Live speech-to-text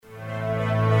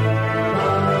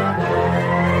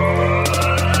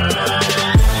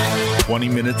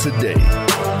20 minutes a day,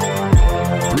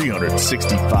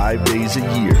 365 days a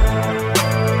year.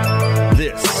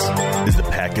 This is the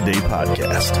Pack-A-Day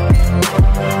Podcast.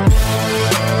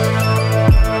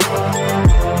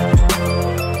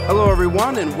 Hello,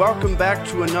 everyone, and welcome back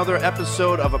to another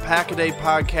episode of a Pack-A-Day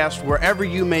Podcast. Wherever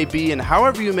you may be and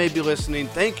however you may be listening,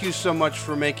 thank you so much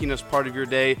for making us part of your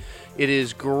day. It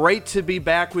is great to be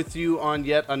back with you on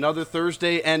yet another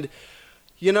Thursday, and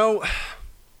you know,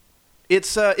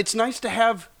 it's nice to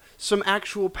have some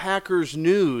actual Packers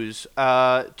news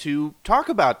to talk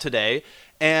about today.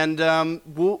 And I'm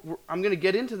going to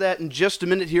get into that in just a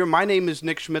minute here. My name is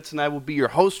Nick Schmitz, and I will be your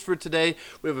host for today.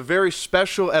 We have a very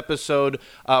special episode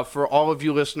for all of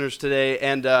you listeners today.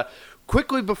 And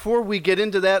quickly, before we get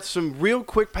into that, some real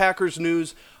quick Packers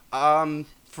news.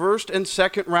 First and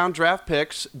second round draft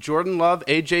picks, Jordan Love,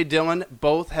 A.J. Dillon,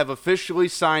 both have officially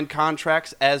signed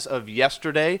contracts as of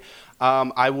yesterday.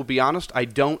 I will be honest, I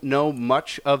don't know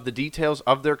much of the details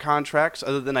of their contracts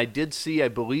other than I did see, I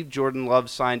believe Jordan Love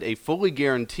signed a fully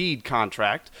guaranteed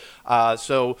contract.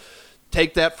 So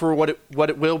take that for what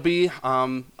it will be.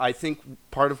 I think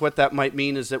part of what that might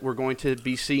mean is that we're going to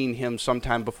be seeing him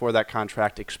sometime before that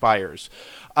contract expires.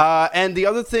 And the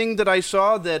other thing that I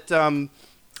saw that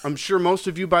I'm sure most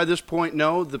of you by this point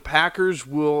know, the Packers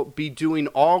will be doing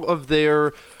all of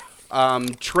their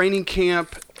training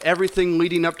camp, everything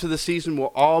leading up to the season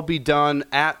will all be done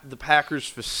at the Packers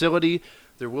facility.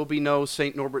 There will be no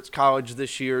St. Norbert's College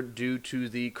this year due to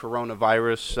the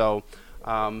coronavirus. So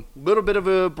a little bit of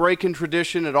a break in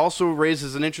tradition. It also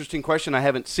raises an interesting question. I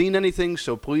haven't seen anything,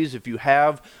 so please, if you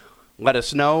have, let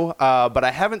us know. But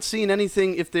I haven't seen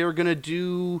anything if they're going to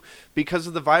do, because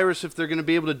of the virus, if they're going to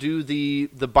be able to do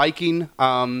the biking.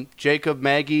 Jacob,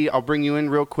 Maggie, I'll bring you in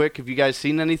real quick. Have you guys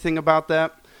seen anything about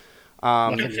that?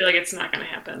 I feel like it's not going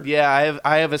to happen. Yeah,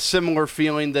 I have a similar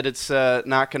feeling that it's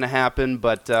not going to happen,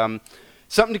 but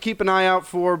something to keep an eye out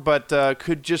for, but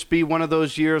could just be one of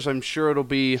those years. I'm sure it'll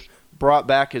be brought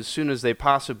back as soon as they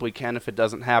possibly can if it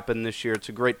doesn't happen this year. It's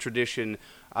a great tradition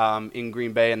in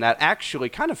Green Bay, and that actually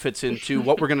kind of fits into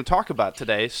what we're going to talk about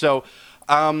today. So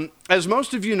as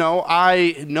most of you know,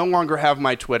 I no longer have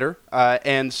my Twitter,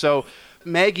 and so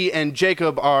Maggie and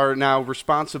Jacob are now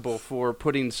responsible for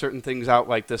putting certain things out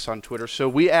like this on Twitter. So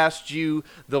we asked you,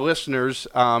 the listeners,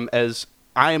 as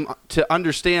I am to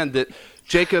understand that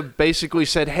Jacob basically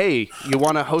said, hey, you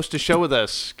want to host a show with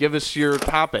us? Give us your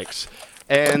topics.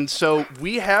 And so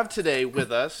we have today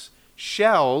with us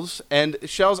Shells. And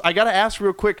Shells, I got to ask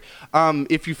real quick,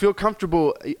 if you feel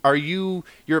comfortable,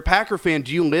 you're a Packer fan.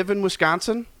 Do you live in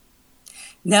Wisconsin?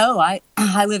 No, I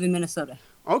live in Minnesota.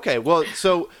 Okay, well,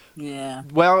 so yeah.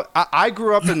 Well, I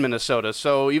grew up in Minnesota,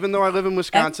 so even though I live in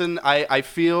Wisconsin, I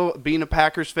feel being a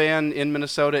Packers fan in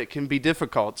Minnesota, it can be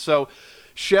difficult. So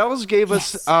Shells gave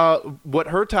us what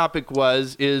her topic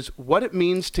is what it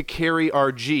means to carry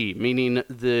our G, meaning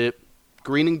the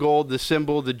green and gold, the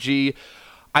symbol, the G.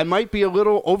 I might be a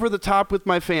little over the top with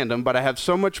my fandom, but I have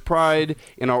so much pride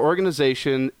in our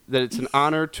organization that it's an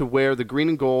honor to wear the green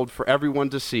and gold for everyone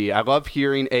to see. I love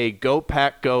hearing a "Go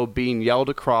Pack Go" being yelled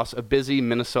across a busy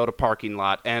Minnesota parking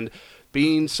lot. And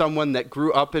being someone that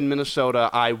grew up in Minnesota,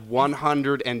 I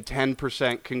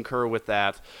 110% concur with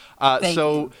that. Thank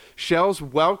you. Shells,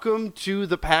 welcome to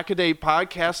the Pack-A-Day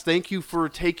Podcast. Thank you for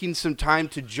taking some time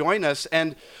to join us.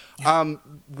 And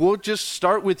we'll just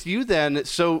start with you then.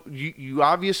 So you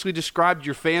obviously described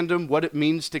your fandom, what it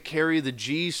means to carry the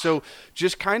G. So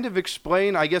just kind of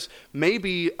explain, I guess,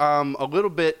 maybe a little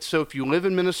bit. So if you live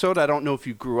in Minnesota, I don't know if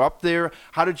you grew up there.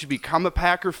 How did you become a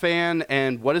Packer fan?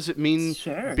 And what does it mean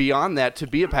beyond that to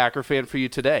be a Packer fan for you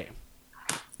today?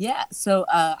 Yeah, so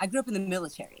I grew up in the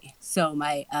military. So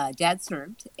my dad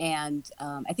served, and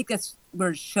I think that's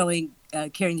where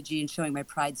carrying the G and showing my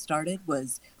pride started,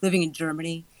 was living in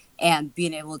Germany and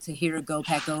being able to hear a "Go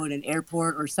Pack Go" in an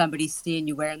airport, or somebody seeing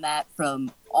you wearing that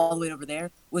from all the way over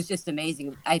there, was just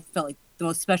amazing. I felt like the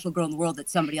most special girl in the world that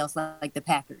somebody else liked the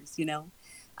Packers, you know?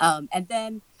 And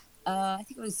then I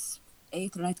think it was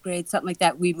 8th or 9th grade, something like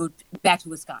that, we moved back to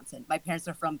Wisconsin. My parents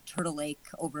are from Turtle Lake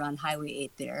over on Highway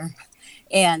 8 there.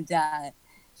 And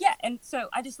and so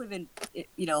I just live in,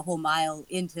 a whole mile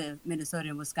into Minnesota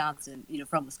and Wisconsin,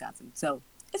 from Wisconsin. So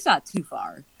it's not too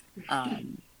far.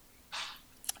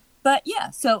 But yeah,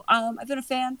 so I've been a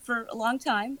fan for a long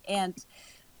time. And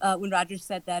when Rodgers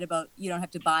said that about you don't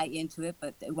have to buy into it,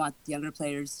 but they want the younger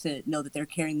players to know that they're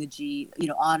carrying the G,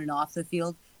 on and off the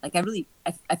field. Like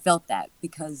I felt that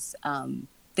because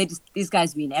these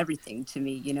guys mean everything to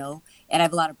me, and I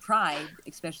have a lot of pride,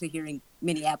 especially hearing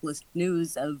Minneapolis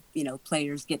news of,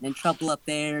 players getting in trouble up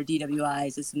there,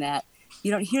 DWIs, this and that.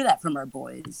 You don't hear that from our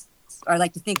boys. or I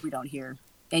like to think we don't hear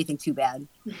anything too bad.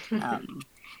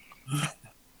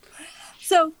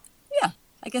 So, yeah,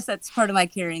 I guess that's part of my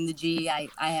carrying the G. I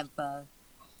have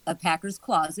a Packers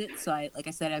closet, so like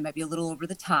I said, I might be a little over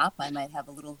the top. I might have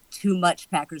a little too much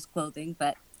Packers clothing,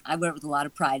 but I wear it with a lot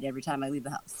of pride every time I leave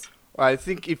the house. I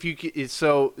think if you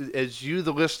so as you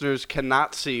the listeners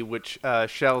cannot see, which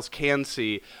Shells can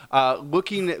see,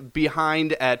 looking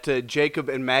behind at Jacob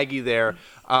and Maggie there,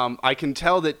 I can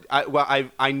tell that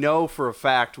I know for a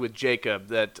fact with Jacob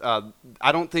that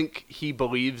I don't think he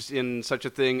believes in such a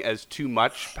thing as too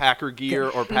much Packer gear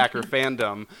or Packer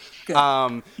fandom.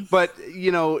 But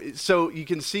so you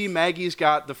can see Maggie's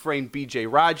got the framed B.J.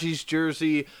 Raji's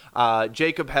jersey.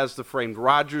 Jacob has the framed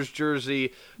Rodgers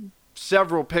jersey.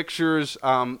 Several pictures.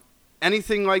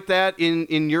 Anything like that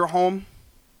in your home?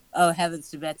 Oh, heavens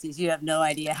to Betsy's. You have no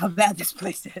idea how bad this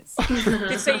place is.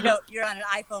 Just so you know, you're on an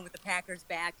iPhone with the Packers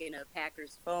back in a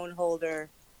Packers phone holder.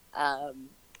 I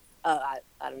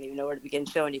don't even know where to begin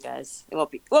showing you guys. It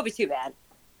won't be too bad.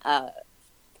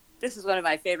 This is one of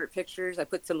my favorite pictures. I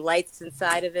put some lights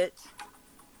inside of it.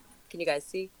 Can you guys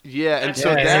see? Yeah, and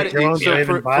so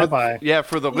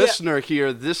for the listener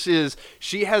here,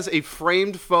 she has a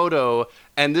framed photo,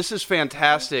 and this is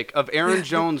fantastic, of Aaron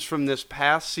Jones from this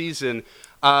past season.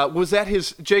 Was that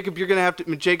his, Jacob, you're going to have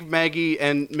to, Jacob, Maggie,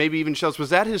 and maybe even Shells,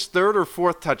 was that his third or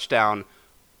fourth touchdown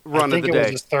run of the day? I think it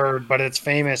was his third, but it's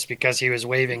famous because he was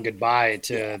waving goodbye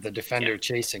to the defender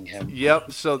chasing him.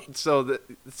 Yep. So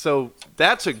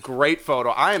that's a great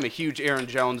photo. I am a huge Aaron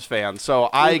Jones fan,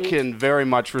 so I can very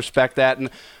much respect that.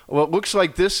 And well, it looks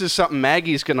like this is something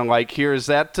Maggie's going to like here. Is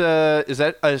that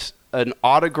an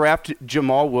autographed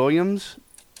Jamal Williams?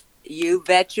 You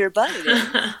bet your butt it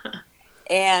is.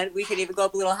 And we can even go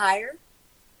up a little higher.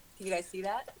 Can you guys see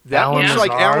that? That looks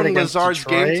like Allen Lazard's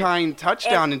game-tying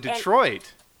touchdown in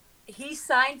Detroit. He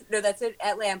signed, that's it,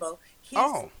 at Lambeau. He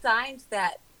signed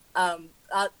that,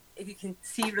 if you can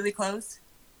see really close.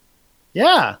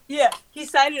 Yeah. Yeah, he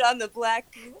signed it on the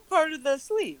black part of the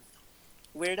sleeve.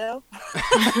 Weirdo.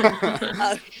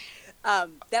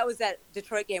 That was that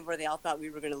Detroit game where they all thought we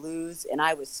were going to lose, and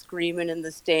I was screaming in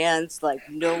the stands like,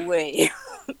 no way.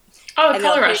 Oh,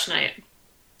 Color Rush night.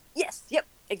 Yes, yep,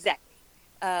 exactly.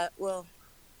 Well,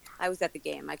 I was at the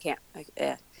game.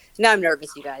 Now I'm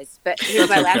nervous, you guys. But here's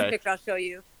my last picture I'll show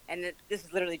you. And this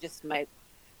is literally just my...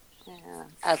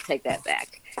 I'll take that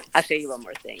back. I'll show you one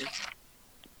more thing.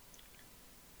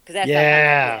 That's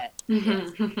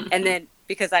and then,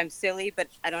 because I'm silly, but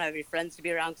I don't have any friends to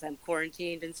be around because I'm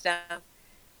quarantined and stuff,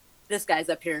 this guy's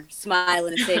up here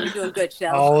smiling and saying, "You're doing good,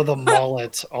 Shell." Oh, the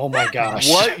mullet. Oh, my gosh.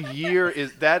 What year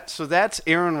is that? So that's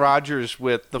Aaron Rodgers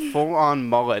with the full-on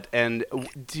mullet. And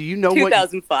do you know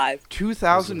 2005.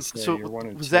 2000. So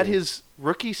was that his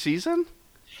rookie season?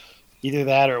 Either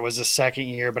that or it was the second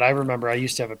year. But I remember I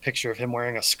used to have a picture of him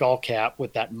wearing a skull cap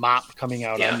with that mop coming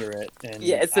out under it. And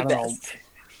it's the best.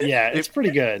 Yeah, it's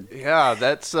pretty good. Yeah,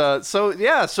 that's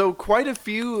so quite a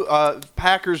few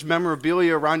Packers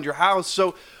memorabilia around your house.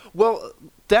 So, well,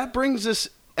 that brings us,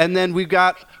 and then we've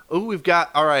got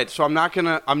all right. So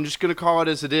I'm just gonna call it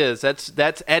as it is.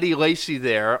 That's Eddie Lacy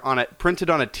there printed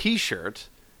on a T-shirt.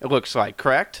 It looks like,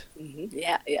 correct? Mm-hmm.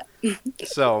 Yeah.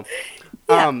 So,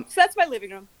 so that's my living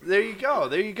room. There you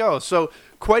go. So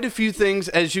quite a few things,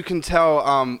 as you can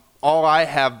tell. All I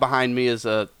have behind me is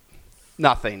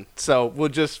nothing. So we'll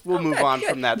move on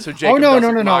from that. So Jacob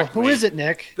no. Who is it,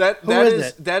 Nick?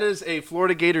 That is a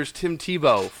Florida Gators Tim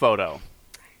Tebow photo.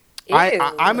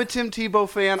 I'm a Tim Tebow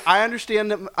fan. I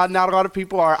understand that not a lot of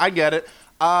people are. I get it.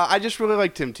 I just really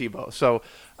like Tim Tebow. So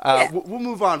we'll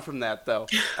move on from that, though,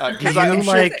 because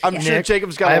I'm sure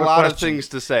Jacob's got a lot of things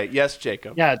to say. Yes,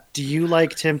 Jacob. Yeah. Do you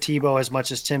like Tim Tebow as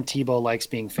much as Tim Tebow likes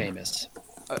being famous?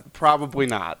 Probably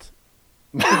not.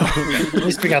 At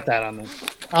least we got that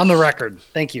on the record.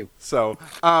 Thank you. So,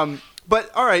 but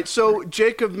all right. So,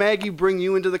 Jacob, Maggie, bring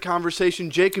you into the conversation.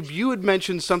 Jacob, you had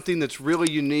mentioned something that's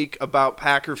really unique about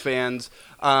Packer fans,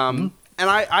 and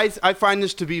I find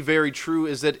this to be very true.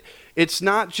 Is that it's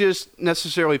not just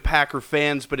necessarily Packer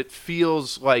fans, but it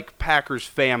feels like Packers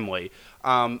family.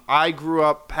 I grew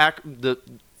up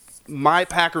my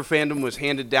Packer fandom was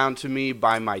handed down to me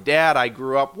by my dad. I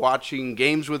grew up watching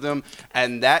games with him,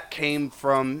 and that came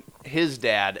from his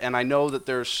dad. And I know that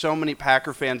there are so many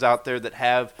Packer fans out there that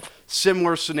have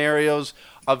similar scenarios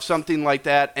of something like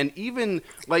that. And even,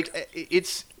 like,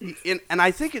 and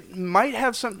I think it might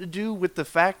have something to do with the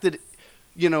fact that,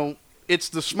 it's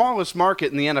the smallest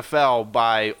market in the NFL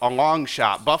by a long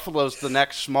shot. Buffalo's the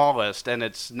next smallest, and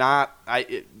it's not.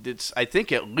 It's I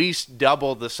think at least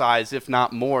double the size, if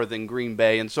not more, than Green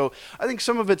Bay. And so I think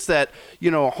some of it's that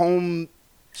home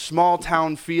small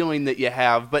town feeling that you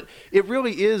have. But it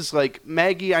really is like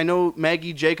Maggie. I know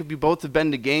Maggie, Jacob, you both have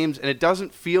been to games, and it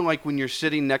doesn't feel like when you're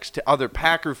sitting next to other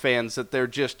Packer fans that they're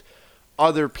just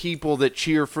other people that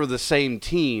cheer for the same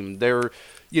team. They're,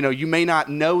 you may not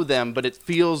know them, but it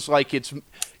feels like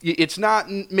it's not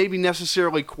maybe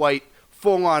necessarily quite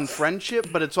full-on friendship,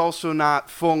 but it's also not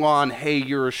full-on, hey,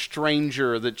 you're a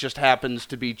stranger that just happens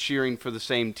to be cheering for the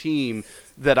same team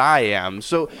that I am.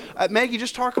 So, Maggie,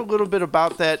 just talk a little bit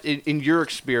about that in your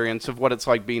experience of what it's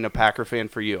like being a Packer fan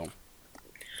for you.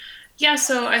 Yeah,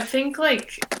 so I think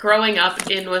growing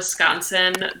up in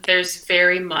Wisconsin, there's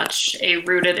very much a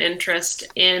rooted interest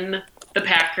in the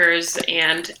Packers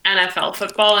and NFL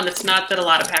football. And it's not that a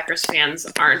lot of Packers fans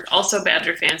aren't also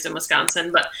Badger fans in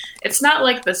Wisconsin, but it's not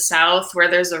like the South where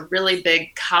there's a really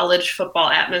big college football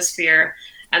atmosphere.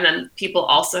 And then people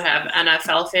also have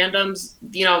NFL fandoms.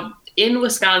 In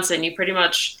Wisconsin, you pretty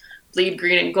much bleed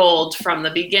green and gold from the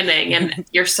beginning, and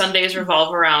your Sundays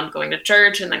revolve around going to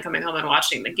church and then coming home and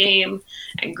watching the game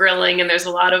and grilling. And there's a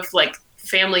lot of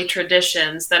family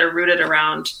traditions that are rooted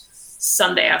around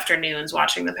Sunday afternoons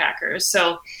watching the Packers.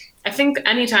 So I think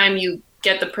anytime you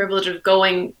get the privilege of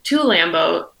going to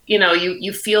Lambeau,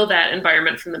 you feel that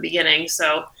environment from the beginning.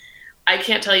 So I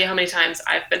can't tell you how many times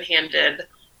I've been handed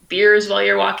beers while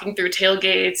you're walking through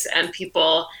tailgates and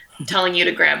people telling you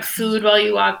to grab food while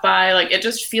you walk by. It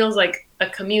just feels like a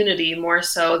community more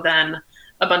so than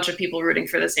a bunch of people rooting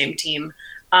for the same team.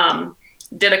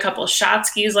 Did a couple shot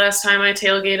skis last time I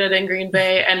tailgated in Green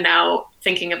Bay, and now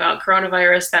thinking about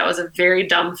coronavirus, that was a very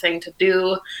dumb thing to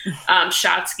do.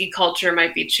 Shot ski culture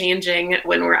might be changing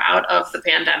when we're out of the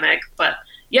pandemic. But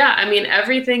yeah,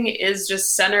 everything is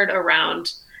just centered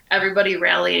around everybody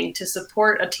rallying to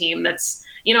support a team that's,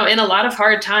 in a lot of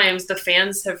hard times, the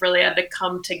fans have really had to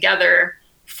come together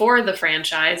for the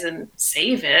franchise and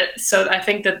save it. So I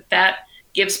think that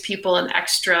gives people an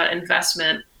extra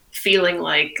investment, feeling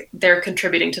like they're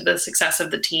contributing to the success of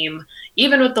the team,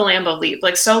 even with the Lambeau Leap.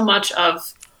 So much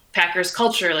of Packers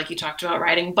culture, like you talked about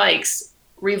riding bikes,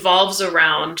 revolves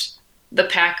around the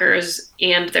Packers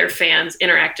and their fans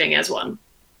interacting as one.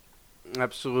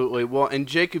 Absolutely. Well, and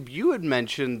Jacob, you had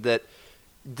mentioned that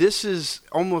this is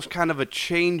almost kind of a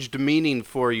changed meaning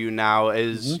for you now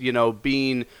as,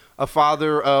 being a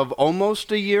father of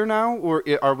almost a year now, or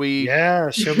are we? Yeah,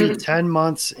 she'll be 10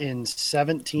 months in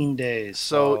 17 days.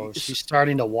 So she's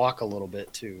starting to walk a little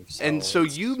bit too. So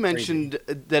you mentioned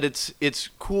that it's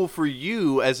cool for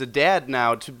you as a dad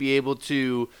now to be able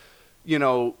to,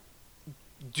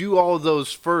 do all of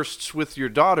those firsts with your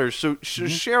daughters. So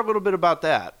share a little bit about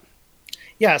that.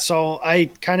 Yeah, so I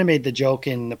kind of made the joke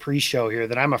in the pre-show here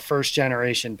that I'm a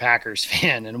first-generation Packers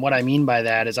fan. And what I mean by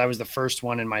that is I was the first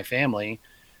one in my family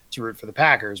to root for the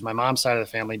Packers. My mom's side of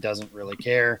the family doesn't really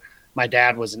care. My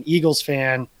dad was an Eagles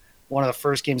fan. One of the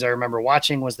first games I remember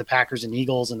watching was the Packers and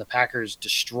Eagles, and the Packers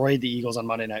destroyed the Eagles on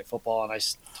Monday Night Football. And I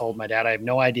told my dad, I have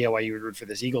no idea why you would root for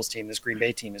this Eagles team. This Green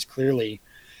Bay team is clearly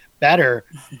better.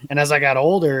 And as I got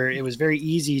older, it was very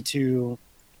easy to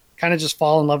kind of just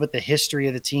fall in love with the history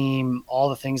of the team, all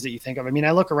the things that you think of.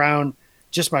 I look around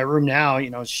just my room now,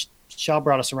 Shell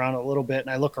brought us around a little bit,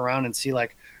 and I look around and see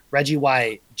Reggie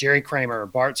White, Jerry Kramer,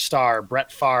 Bart Starr,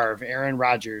 Brett Favre, Aaron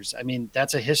Rodgers.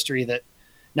 That's a history that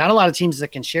not a lot of teams that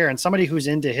can share. And somebody who's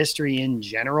into history in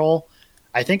general,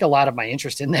 I think a lot of my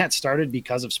interest in that started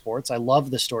because of sports. I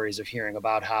love the stories of hearing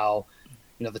about how,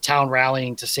 the town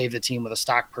rallying to save the team with a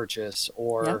stock purchase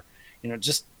or,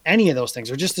 just any of those things,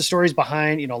 or just the stories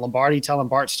behind, Lombardi telling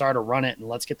Bart Starr to run it and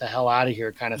let's get the hell out of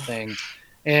here kind of thing.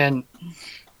 And,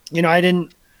 I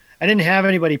didn't have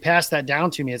anybody pass that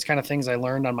down to me. It's kind of things I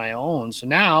learned on my own. So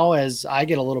now as I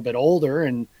get a little bit older,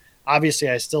 and obviously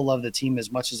I still love the team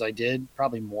as much as I did,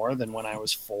 probably more than when I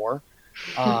was 4.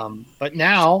 But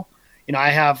now, I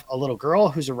have a little girl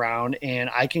who's around, and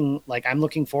I'm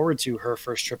looking forward to her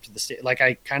first trip to the state.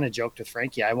 I kind of joked with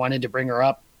Frankie, I wanted to bring her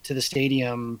up to the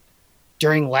stadium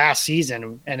during last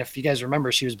season. And if you guys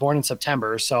remember, she was born in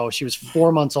September. So she was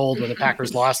 4 months old when the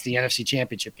Packers lost the NFC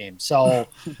Championship game. So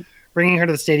bringing her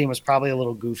to the stadium was probably a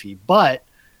little goofy, but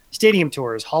stadium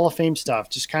tours, Hall of Fame stuff,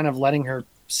 just kind of letting her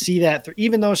see that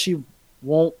even though she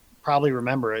won't probably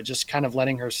remember it, just kind of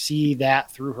letting her see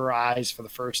that through her eyes for the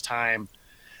first time.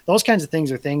 Those kinds of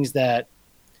things are things that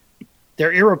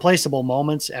they're irreplaceable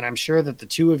moments. And I'm sure that the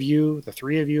 2 of you, the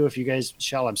 3 of you, if you guys,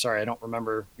 Shell, I'm sorry, I don't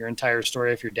remember your entire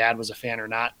story, if your dad was a fan or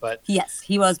not, but yes,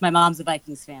 he was. My mom's a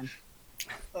Vikings fan.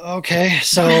 Okay.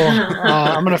 So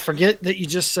I'm going to forget that you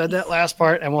just said that last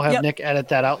part, and we'll have Nick edit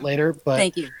that out later, but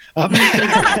thank you.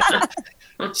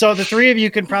 So the 3 of you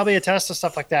can probably attest to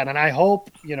stuff like that. And I hope,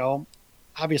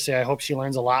 obviously I hope she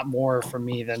learns a lot more from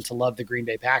me than to love the Green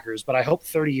Bay Packers, but I hope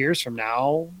 30 years from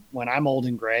now, when I'm old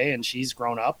and gray and she's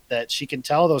grown up, that she can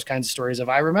tell those kinds of stories of,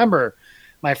 I remember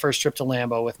my first trip to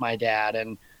Lambeau with my dad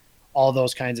and all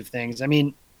those kinds of things. I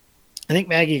mean, I think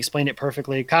Maggie explained it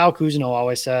perfectly. Kyle Cousineau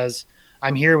always says,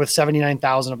 I'm here with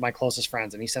 79,000 of my closest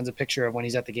friends. And he sends a picture of when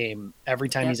he's at the game every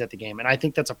time he's at the game. And I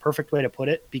think that's a perfect way to put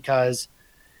it, because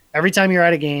every time you're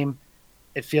at a game,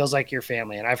 it feels like your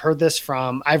family. And I've heard this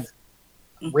from,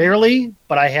 rarely,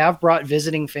 but I have brought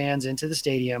visiting fans into the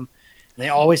stadium. And they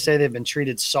always say they've been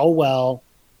treated so well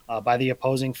by the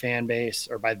opposing fan base,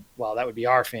 or that would be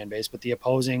our fan base, but the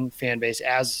opposing fan base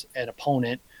as an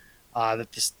opponent,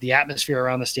 that the atmosphere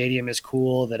around the stadium is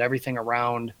cool, that everything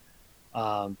around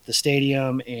the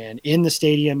stadium and in the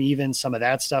stadium, even some of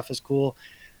that stuff is cool.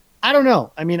 I don't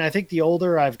know. I mean, I think the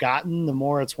older I've gotten, the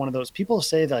more it's one of those, people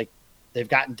say like they've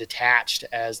gotten detached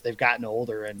as they've gotten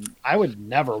older. And I would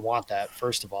never want that,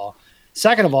 first of all.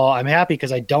 Second of all, I'm happy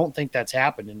because I don't think that's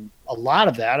happened. And a lot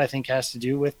of that I think has to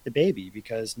do with the baby,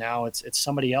 because now it's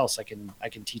somebody else I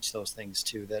can teach those things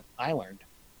to that I learned.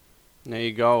 There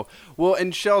you go. Well,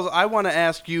 and Shells, I want to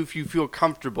ask you if you feel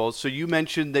comfortable. So you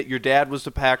mentioned that your dad was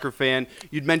a Packer fan.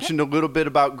 You'd mentioned a little bit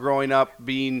about growing up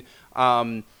being,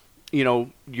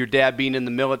 your dad being in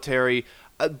the military.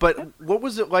 But what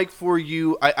was it like for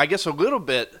you, I guess a little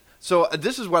bit. So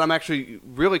this is what I'm actually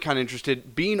really kind of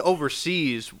interested, being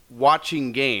overseas,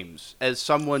 watching games as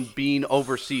someone being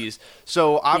overseas.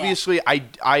 So obviously,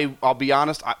 I'll be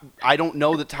honest, I don't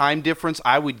know the time difference.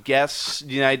 I would guess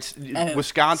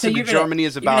Wisconsin to Germany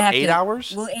is about 8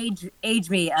 hours. Well, age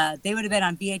me. They would have been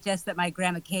on VHS that my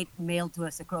grandma Kate mailed to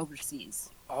us overseas.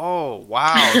 Oh,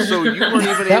 wow. So you weren't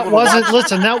even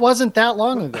that wasn't that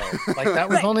long ago. Like that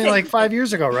was only like 5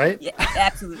 years ago, right? Yeah,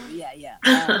 absolutely.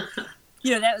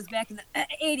 Yeah. That was back in the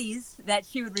 80s that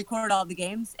she would record all the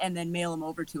games and then mail them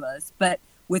over to us. But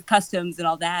with customs and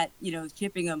all that,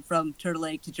 shipping them from Turtle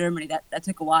Lake to Germany, that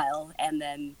took a while. And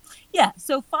then,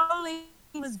 so following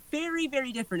was very,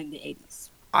 very different in the 80s.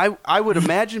 I would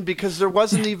imagine, because there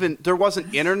wasn't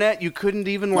internet. You couldn't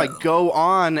even go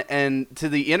on and to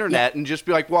the internet and just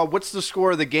be like, well, what's the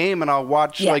score of the game? And I'll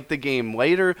watch the game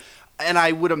later. And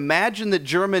I would imagine that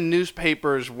German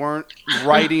newspapers weren't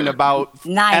writing about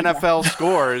NFL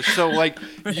scores. So,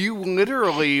 you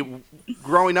literally,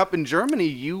 growing up in Germany,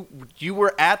 you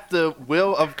were at the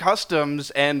will of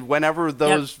customs and whenever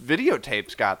those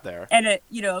videotapes got there. And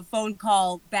a phone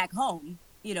call back home,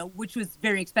 which was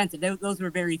very expensive. Those were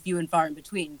very few and far in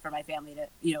between for my family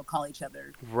to, call each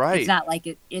other. Right. It's not like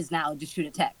it is now, just shoot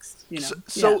a text,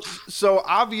 So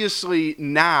obviously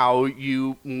now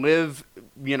you live,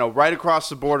 right across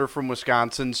the border from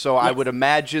Wisconsin. So I would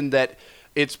imagine that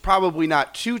it's probably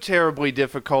not too terribly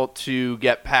difficult to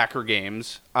get Packer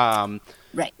games.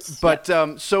 Right. But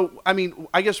so, I mean,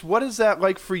 I guess what is that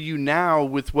like for you now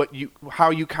with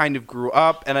how you kind of grew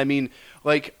up? And I mean,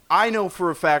 I know for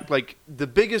a fact, the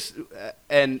biggest,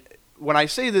 and when I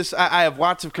say this, I have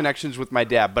lots of connections with my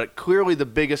dad, but clearly the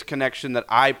biggest connection that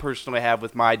I personally have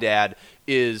with my dad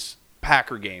is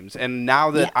Packer games. And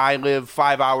now that I live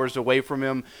 5 hours away from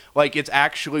him, it's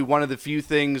actually one of the few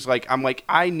things, I'm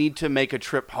I need to make a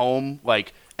trip home,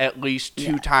 at least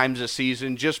 2 times a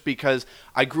season, just because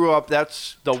I grew up,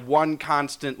 that's the one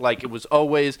constant, it was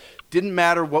always, didn't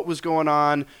matter what was going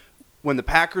on. When the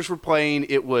Packers were playing,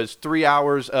 it was 3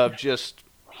 hours of just,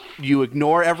 you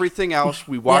ignore everything else.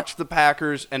 We watched the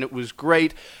Packers, and it was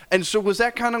great. And so was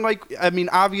that kind of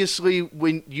obviously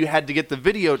when you had to get the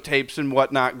videotapes and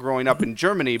whatnot growing up in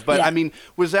Germany, but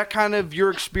was that kind of your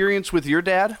experience with your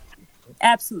dad?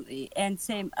 Absolutely. And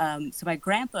same. So my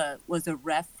grandpa was a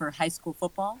ref for high school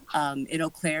football in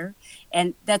Eau Claire.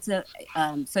 And that's so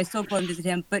I still go and visit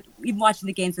him. But even watching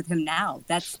the games with him now,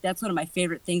 that's one of my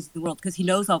favorite things in the world, because he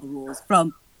knows all the rules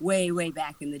from way, way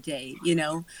back in the day,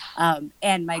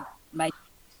 And my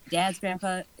dad's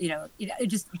grandpa,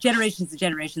 just generations and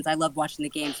generations. I love watching the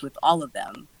games with all of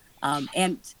them.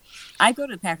 And I go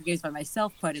to the Packer games by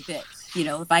myself quite a bit,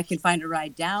 if I can find a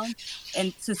ride down.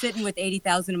 And so sitting with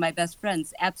 80,000 of my best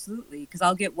friends, absolutely, because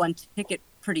I'll get one ticket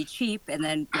pretty cheap. And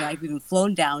then, I've even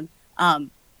flown down. And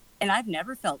I've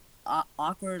never felt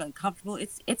awkward, uncomfortable.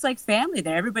 It's like family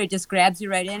there. Everybody just grabs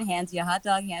you right in, hands you a hot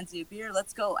dog, hands you a beer.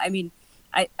 Let's go. I mean,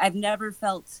 I've never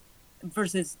felt,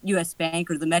 versus U.S. Bank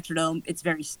or the Metrodome, it's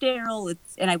very sterile.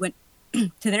 And I went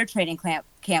to their training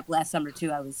camp last summer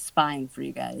too. I was spying for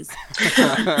you guys.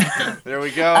 There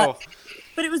we go.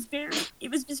 But it was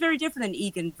just very different than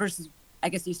Eagan versus, I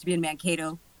guess it used to be in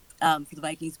Mankato for the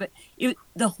Vikings. But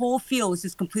the whole feel was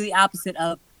just completely opposite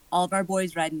of all of our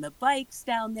boys riding the bikes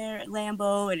down there at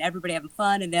Lambeau and everybody having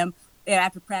fun, and them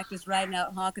after practice, riding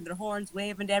out, honking their horns,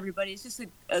 waving to everybody. It's just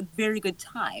a very good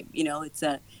time. It's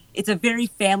a very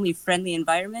family friendly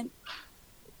environment.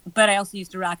 But I also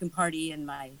used to rock and party in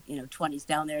my 20s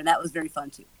down there, and that was very fun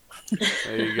too.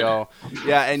 There you go.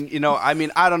 Yeah,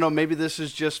 and I don't know. Maybe this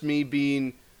is just me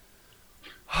being.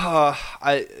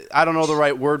 I don't know the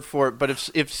right word for it,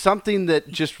 but if something that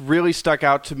just really stuck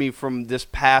out to me from this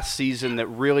past season that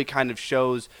really kind of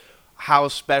shows how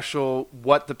special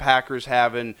what the Packers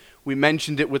have, and we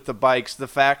mentioned it with the bikes, the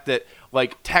fact that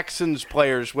like Texans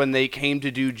players, when they came to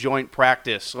do joint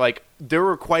practice, like there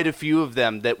were quite a few of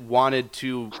them that wanted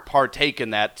to partake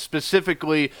in that.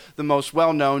 Specifically, the most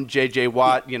well-known, J.J.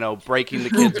 Watt, breaking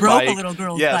the kid's broke bike. A little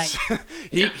girl's yes, bike.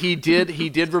 he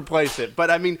did replace it.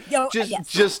 But I mean,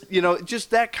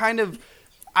 just that kind of.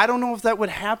 I don't know if that would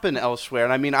happen elsewhere.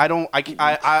 And I mean, I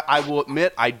will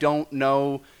admit I don't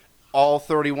know all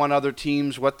 31 other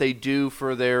teams, what they do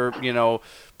for their,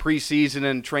 preseason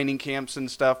and training camps and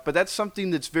stuff. But that's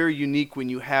something that's very unique when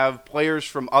you have players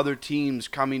from other teams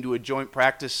coming to a joint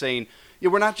practice saying,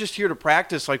 we're not just here to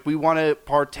practice, like we want to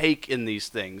partake in these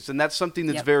things. And that's something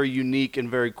that's very unique and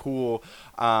very cool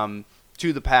to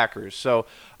the Packers. So,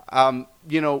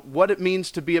 what it means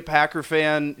to be a Packer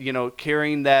fan,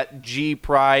 carrying that G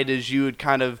pride, as you had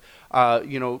kind of,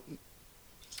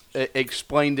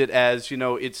 explained it as,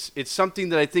 it's something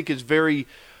that I think is very,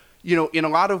 in a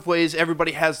lot of ways,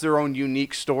 everybody has their own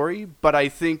unique story. But I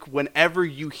think whenever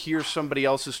you hear somebody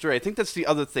else's story, I think that's the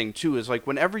other thing too, is like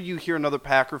whenever you hear another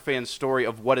Packer fan's story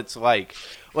of what it's like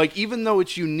even though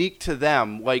it's unique to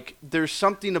them, like there's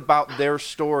something about their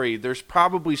story. There's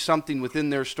probably something within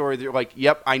their story that you're like,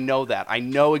 yep, I know that. I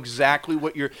know exactly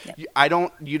what you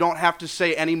don't have to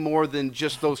say any more than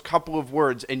just those couple of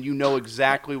words, and you know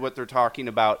exactly what they're talking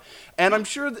about. And I'm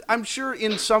sure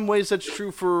in some ways that's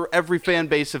true for every fan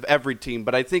base of every team,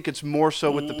 but I think it's more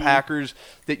so with the Packers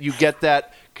that you get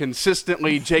that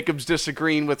consistently. Jacob's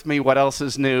disagreeing with me. What else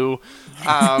is new?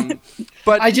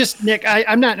 But Nick,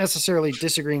 I'm not necessarily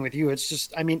disagreeing with you. It's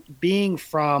just, being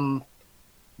from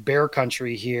Bear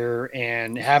Country here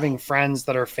and having friends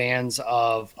that are fans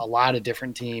of a lot of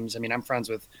different teams. I'm friends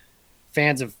with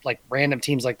fans of like random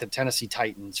teams like the Tennessee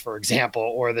Titans, for example,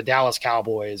 or the Dallas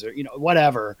Cowboys, or,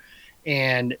 whatever.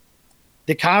 And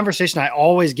the conversation I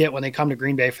always get when they come to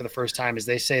Green Bay for the first time is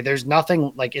they say, there's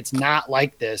nothing like, it's not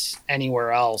like this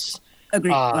anywhere else.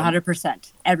 Agreed.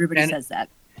 100%. Everybody says that.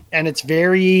 And it's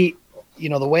very,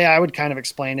 the way I would kind of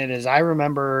explain it is I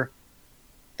remember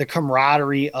the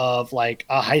camaraderie of like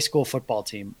a high school football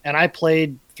team. And I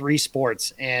played 3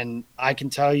 sports, and I can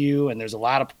tell you, and there's a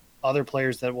lot of other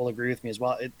players that will agree with me as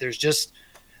well.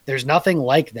 There's nothing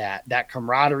like that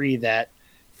camaraderie, that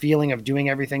feeling of doing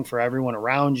everything for everyone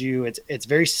around you. It's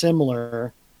very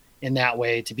similar in that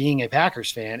way to being a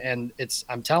Packers fan. And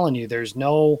I'm telling you, there's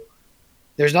nothing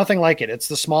like it. It's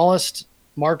the smallest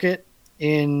market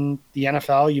in the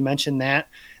NFL. You mentioned that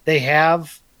they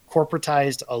have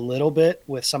corporatized a little bit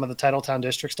with some of the Titletown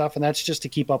district stuff, and that's just to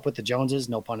keep up with the Joneses,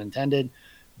 no pun intended.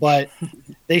 But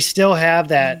they still have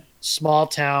that small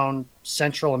town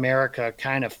Central America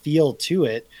kind of feel to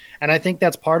it. And I think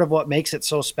that's part of what makes it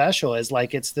so special, is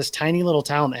like it's this tiny little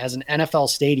town that has an NFL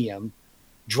stadium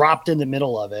dropped in the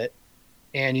middle of it,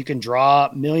 and you can draw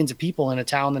millions of people in a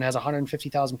town that has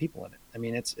 150,000 people in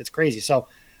it. It's crazy. So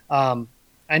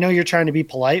I know you're trying to be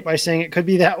polite by saying it could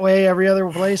be that way every other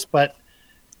place, but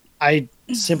I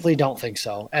simply don't think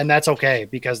so. And that's okay,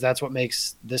 because that's what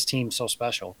makes this team so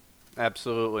special.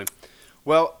 Absolutely.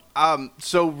 Well,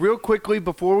 so real quickly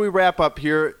before we wrap up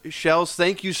here, Shells,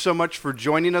 thank you so much for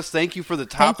joining us. Thank you for the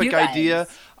topic idea.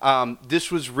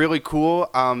 This was really cool.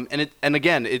 And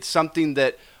again, it's something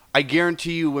that I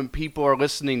guarantee you when people are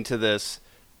listening to this,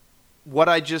 what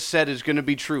I just said is going to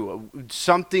be true.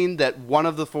 Something that one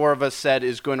of the 4 of us said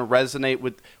is going to resonate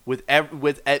with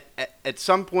at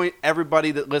some point,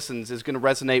 everybody that listens is going to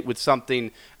resonate with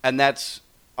something, and that's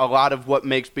a lot of what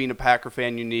makes being a Packer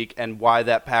fan unique, and why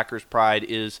that Packers pride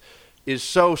is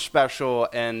so special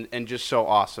and just so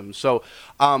awesome. So,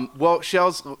 well,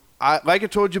 Shells, like I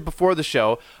told you before the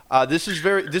show, this is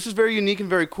very unique and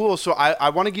very cool. So I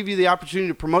want to give you the opportunity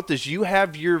to promote this. You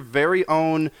have your very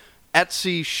own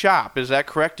Etsy shop, is that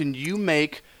correct? And you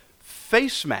make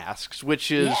face masks,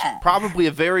 which is probably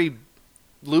a very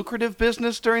lucrative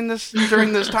business during this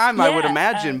time, I would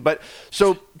imagine. But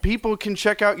so people can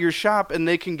check out your shop and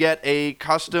they can get a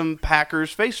custom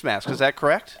Packers face mask. Is that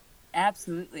correct?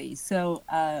 Absolutely. So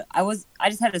I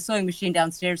just had a sewing machine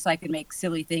downstairs so I could make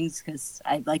silly things, because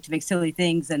I like to make silly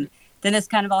things. And then this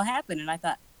kind of all happened, and I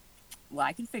thought, well,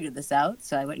 I can figure this out.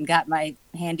 So I went and got my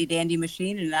handy dandy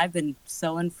machine, and I've been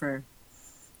sewing for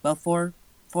 4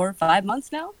 4 or 5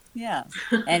 months now. Yeah.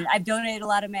 And I've donated a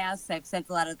lot of masks. I've sent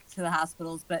a lot to the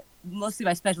hospitals, but mostly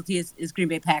my specialty is Green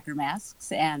Bay Packer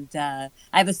masks. And I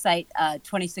have a site,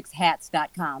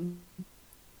 26hats.com,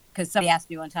 because somebody asked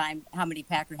me one time, how many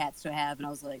Packer hats do I have? And I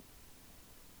was like,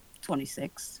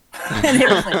 26. And they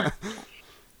were like,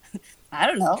 I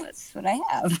don't know. That's what I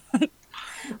have.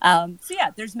 So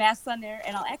yeah, there's masks on there.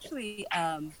 And I'll actually,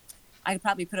 I could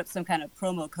probably put up some kind of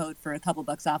promo code for a couple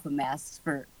bucks off of masks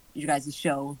for you guys'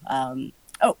 show.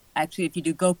 Actually, if you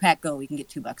do Go Pack Go, we can get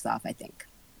 $2 off, I think.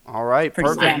 All right, Pretty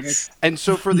perfect. standard. And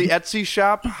so for the Etsy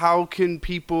shop, how can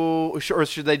people, or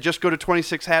should they just go to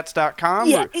 26hats.com?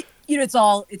 Yeah, it's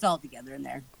all together in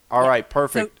there. All right,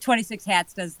 perfect. So 26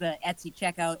 Hats does the Etsy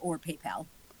checkout or PayPal.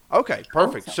 Okay,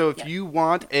 perfect. Oh, so if you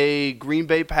want a Green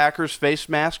Bay Packers face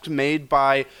mask made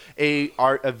by a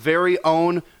very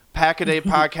own Pack-A-Day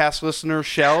podcast listener,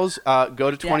 Shells,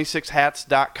 go to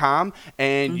 26hats.com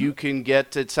and you can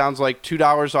get, it sounds like,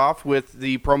 $2 off with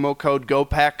the promo code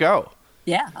GoPackGo.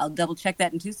 Yeah, I'll double check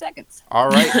that in 2 seconds. All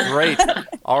right, great.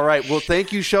 All right, well,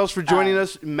 thank you, Shells, for joining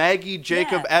us. Maggie,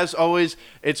 Jacob, as always,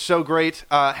 it's so great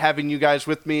having you guys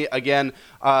with me again.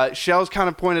 Shells kind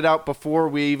of pointed out before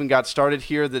we even got started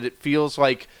here that it feels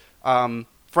like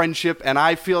friendship, and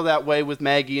I feel that way with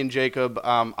Maggie and Jacob.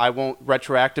 I won't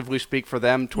retroactively speak for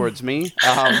them towards me,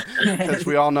 because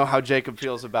we all know how Jacob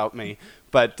feels about me.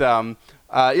 But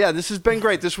this has been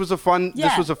great. This was a fun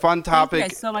topic. Thank you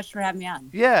guys so much for having me on.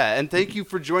 Yeah, and thank you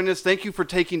for joining us. Thank you for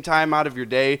taking time out of your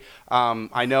day.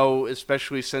 I know,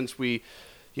 especially since the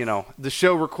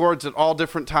show records at all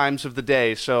different times of the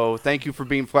day. So thank you for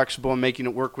being flexible and making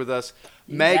it work with us.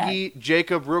 Maggie,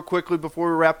 Jacob, real quickly before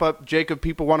we wrap up, Jacob,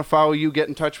 people want to follow you, get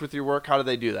in touch with your work. How do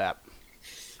they do that?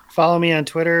 Follow me on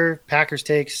Twitter. Packers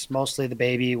Takes, mostly the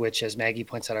baby, which, as Maggie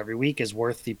points out every week, is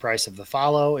worth the price of the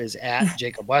follow, is at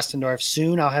Jacob Westendorf.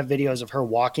 Soon I'll have videos of her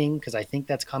walking because I think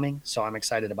that's coming. So I'm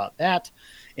excited about that.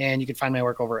 And you can find my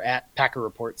work over at Packer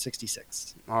Report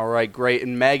 66. All right, great.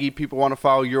 And Maggie, people want to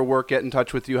follow your work, get in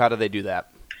touch with you. How do they do that?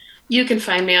 You can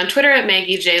find me on Twitter at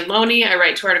Maggie J. Loney. I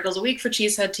write 2 articles a week for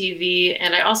Cheesehead TV,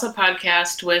 and I also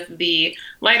podcast with the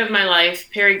light of my life,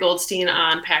 Perry Goldstein,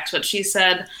 on Pack's What She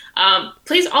Said.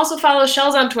 Please also follow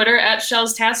Shells on Twitter at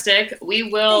Shellstastic. We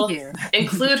will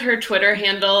include her Twitter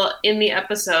handle in the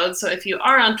episode, so if you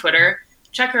are on Twitter,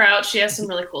 check her out. She has some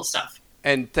really cool stuff.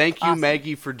 And thank you,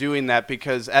 Maggie, for doing that,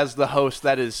 because as the host,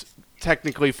 that is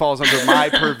technically falls under my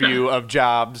purview of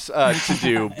jobs to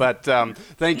do. But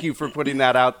thank you for putting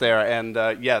that out there.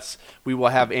 And yes, we will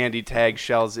have Andy tag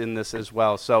Shells in this as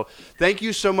well. So thank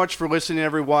you so much for listening,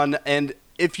 everyone. And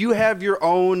if you have your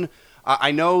own,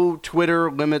 I know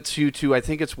Twitter limits you to, I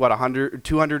think it's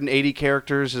 280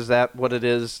 characters. Is that what it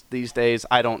is these days?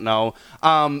 I don't know.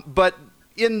 But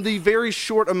in the very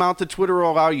short amount that Twitter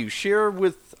will allow you, share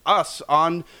with us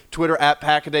on Twitter at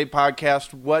Pack-A-Day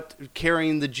Podcast what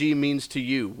carrying the G means to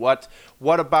you, what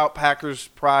about Packers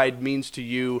pride means to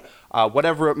you,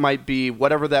 whatever it might be,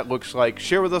 whatever that looks like.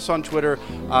 Share with us on Twitter,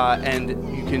 and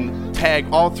you can tag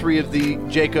all 3 of the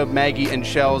Jacob, Maggie, and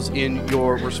Shells in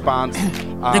your response.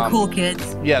 The cool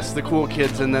kids. Yes, the cool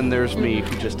kids, and then there's me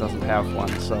who just doesn't have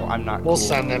one, so I'm not We'll cool.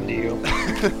 send them to you.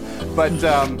 But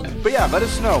yeah, let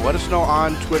us know. Let us know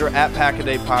on Twitter at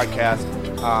Pack-A-Day Podcast.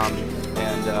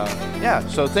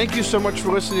 So thank you so much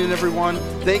for listening, everyone.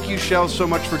 Thank you, Shells, so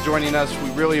much for joining us.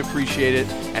 We really appreciate it.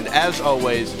 And as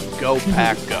always, go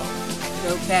Pack Go.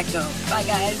 Go Pack Go. Bye,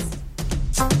 guys.